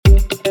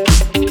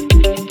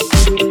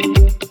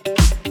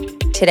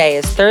Today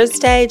is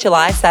Thursday,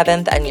 July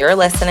 7th, and you're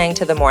listening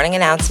to the morning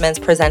announcements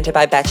presented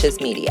by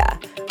Betches Media.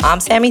 I'm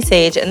Sammy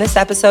Sage, and this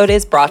episode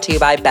is brought to you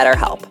by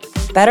BetterHelp.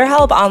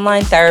 BetterHelp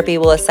Online Therapy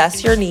will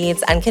assess your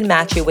needs and can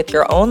match you with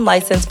your own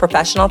licensed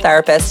professional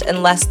therapist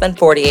in less than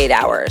 48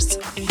 hours.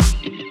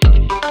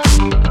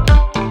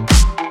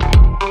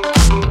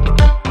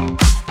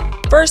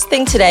 First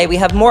thing today, we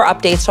have more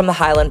updates from the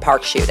Highland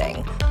Park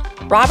shooting.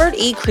 Robert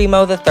E.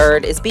 Crimo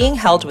III is being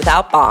held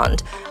without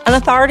bond, and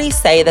authorities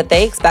say that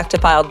they expect to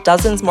file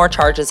dozens more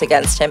charges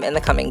against him in the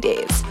coming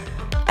days.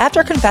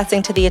 After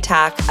confessing to the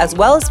attack, as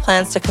well as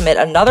plans to commit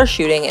another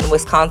shooting in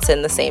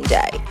Wisconsin the same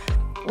day,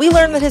 we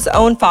learned that his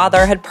own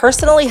father had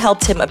personally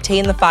helped him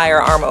obtain the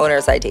firearm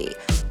owner's ID,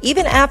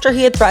 even after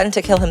he had threatened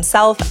to kill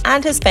himself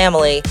and his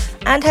family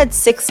and had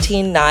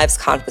 16 knives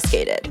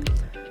confiscated,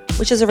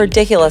 which is a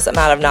ridiculous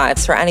amount of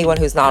knives for anyone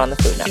who's not on the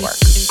Food Network.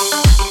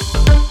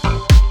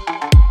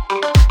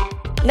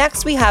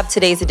 Next, we have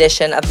today's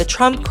edition of the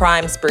Trump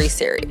Crime Spree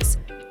series.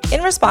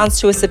 In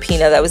response to a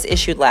subpoena that was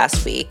issued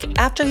last week,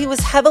 after he was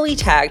heavily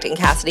tagged in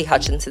Cassidy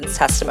Hutchinson's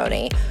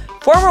testimony,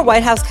 former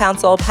White House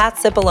counsel Pat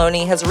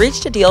Cipollone has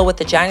reached a deal with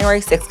the January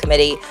 6th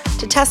committee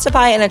to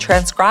testify in a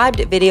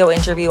transcribed video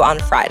interview on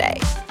Friday.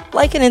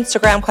 Like an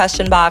Instagram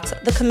question box,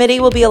 the committee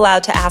will be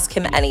allowed to ask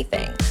him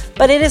anything,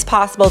 but it is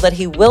possible that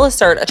he will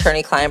assert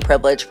attorney-client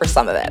privilege for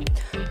some of it.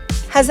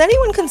 Has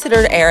anyone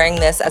considered airing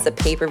this as a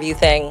pay-per-view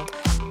thing?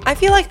 I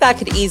feel like that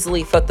could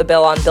easily foot the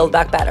bill on Build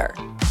Back Better,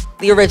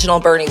 the original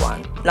Bernie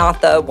one,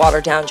 not the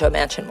watered-down Joe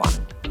Manchin one.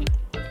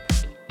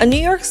 A New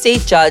York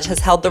State judge has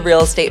held the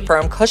real estate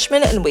firm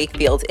Cushman &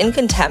 Wakefield in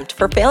contempt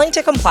for failing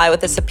to comply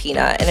with a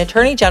subpoena in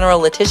Attorney General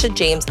Letitia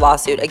James'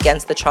 lawsuit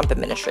against the Trump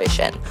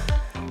administration.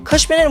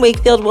 Cushman &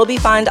 Wakefield will be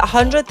fined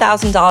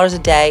 $100,000 a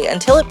day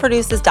until it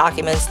produces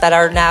documents that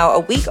are now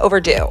a week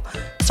overdue,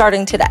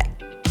 starting today.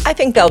 I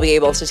think they'll be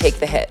able to take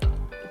the hit.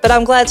 But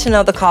I'm glad to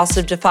know the cost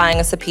of defying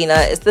a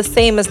subpoena is the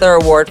same as the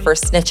reward for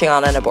snitching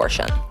on an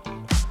abortion.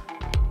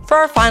 For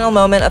our final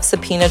moment of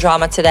subpoena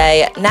drama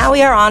today, now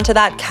we are on to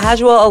that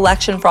casual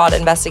election fraud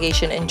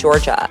investigation in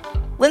Georgia.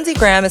 Lindsey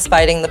Graham is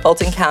fighting the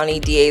Fulton County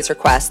DA's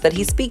request that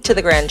he speak to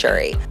the grand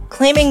jury,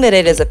 claiming that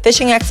it is a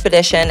fishing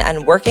expedition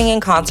and working in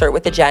concert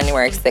with the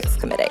January 6th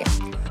committee.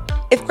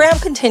 If Graham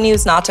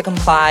continues not to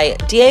comply,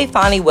 DA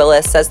Fani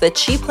Willis says that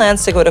she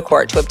plans to go to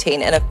court to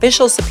obtain an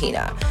official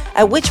subpoena,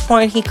 at which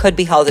point he could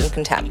be held in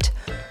contempt.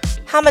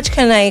 How much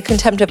can a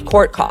contempt of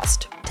court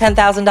cost?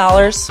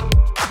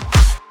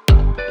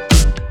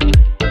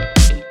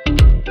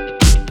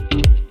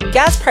 $10,000?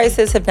 Gas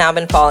prices have now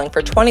been falling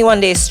for 21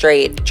 days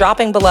straight,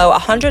 dropping below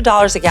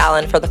 $100 a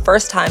gallon for the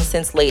first time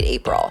since late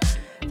April.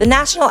 The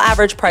national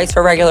average price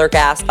for regular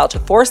gas fell to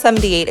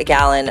 $4.78 a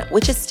gallon,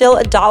 which is still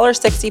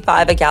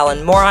 $1.65 a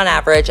gallon more on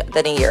average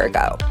than a year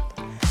ago.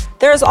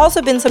 There has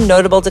also been some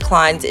notable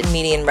declines in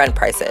median rent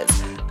prices,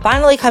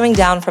 finally coming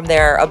down from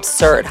their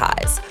absurd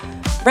highs.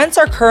 Rents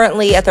are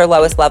currently at their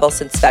lowest level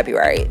since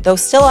February, though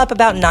still up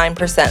about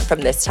 9%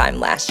 from this time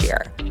last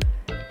year.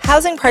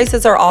 Housing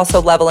prices are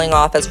also leveling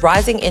off as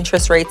rising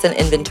interest rates and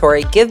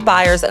inventory give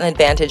buyers an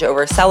advantage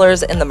over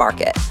sellers in the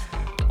market.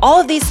 All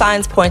of these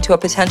signs point to a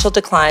potential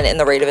decline in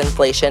the rate of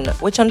inflation,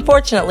 which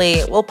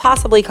unfortunately will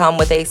possibly come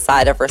with a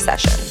side of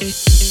recession.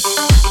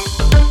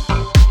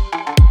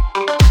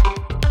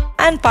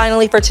 And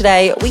finally for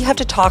today, we have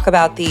to talk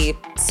about the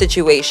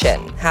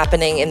situation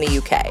happening in the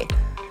UK.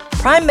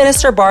 Prime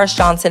Minister Boris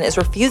Johnson is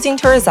refusing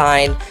to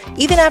resign,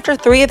 even after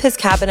 3 of his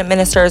cabinet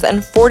ministers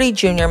and 40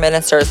 junior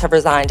ministers have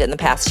resigned in the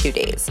past 2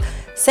 days,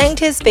 saying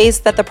to his face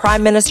that the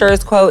Prime Minister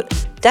is, quote,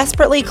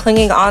 desperately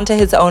clinging on to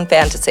his own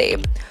fantasy.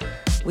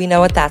 We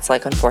know what that's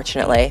like,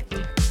 unfortunately.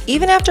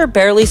 Even after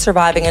barely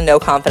surviving a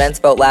no-confidence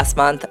vote last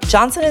month,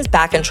 Johnson is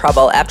back in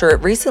trouble after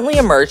it recently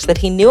emerged that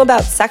he knew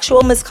about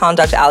sexual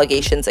misconduct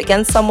allegations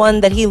against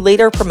someone that he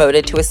later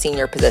promoted to a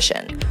senior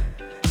position.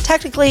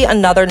 Technically,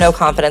 another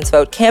no-confidence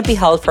vote can't be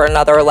held for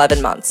another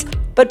 11 months,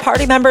 but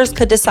party members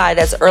could decide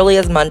as early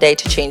as Monday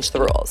to change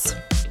the rules.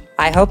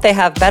 I hope they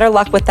have better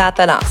luck with that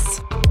than us.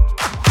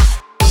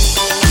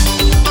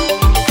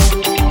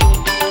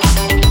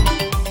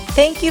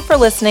 Thank you for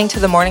listening to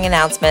the morning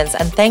announcements,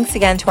 and thanks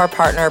again to our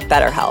partner,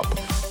 BetterHelp.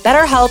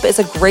 BetterHelp is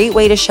a great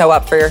way to show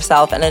up for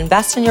yourself and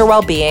invest in your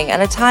well-being at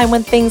a time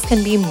when things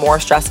can be more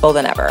stressful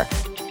than ever.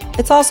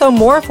 It's also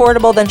more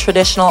affordable than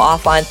traditional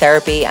offline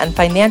therapy, and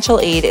financial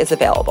aid is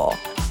available.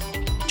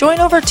 Join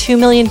over 2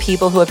 million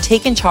people who have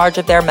taken charge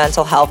of their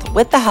mental health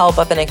with the help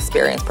of an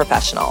experienced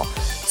professional.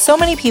 So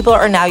many people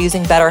are now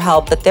using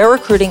BetterHelp that they're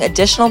recruiting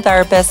additional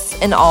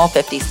therapists in all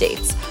 50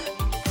 states.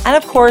 And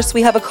of course,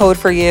 we have a code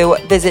for you.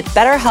 Visit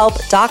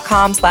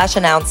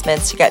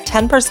betterhelp.com/announcements to get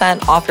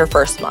 10% off your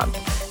first month.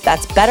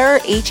 That's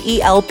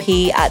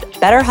BetterHelp at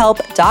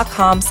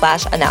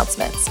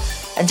betterhelp.com/announcements.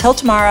 Until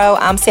tomorrow,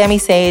 I'm Sammy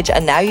Sage,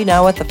 and now you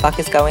know what the fuck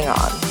is going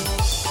on.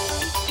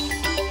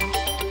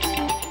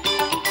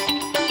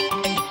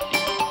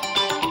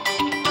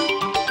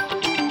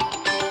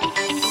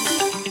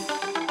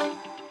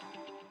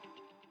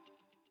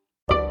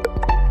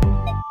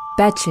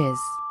 Betches.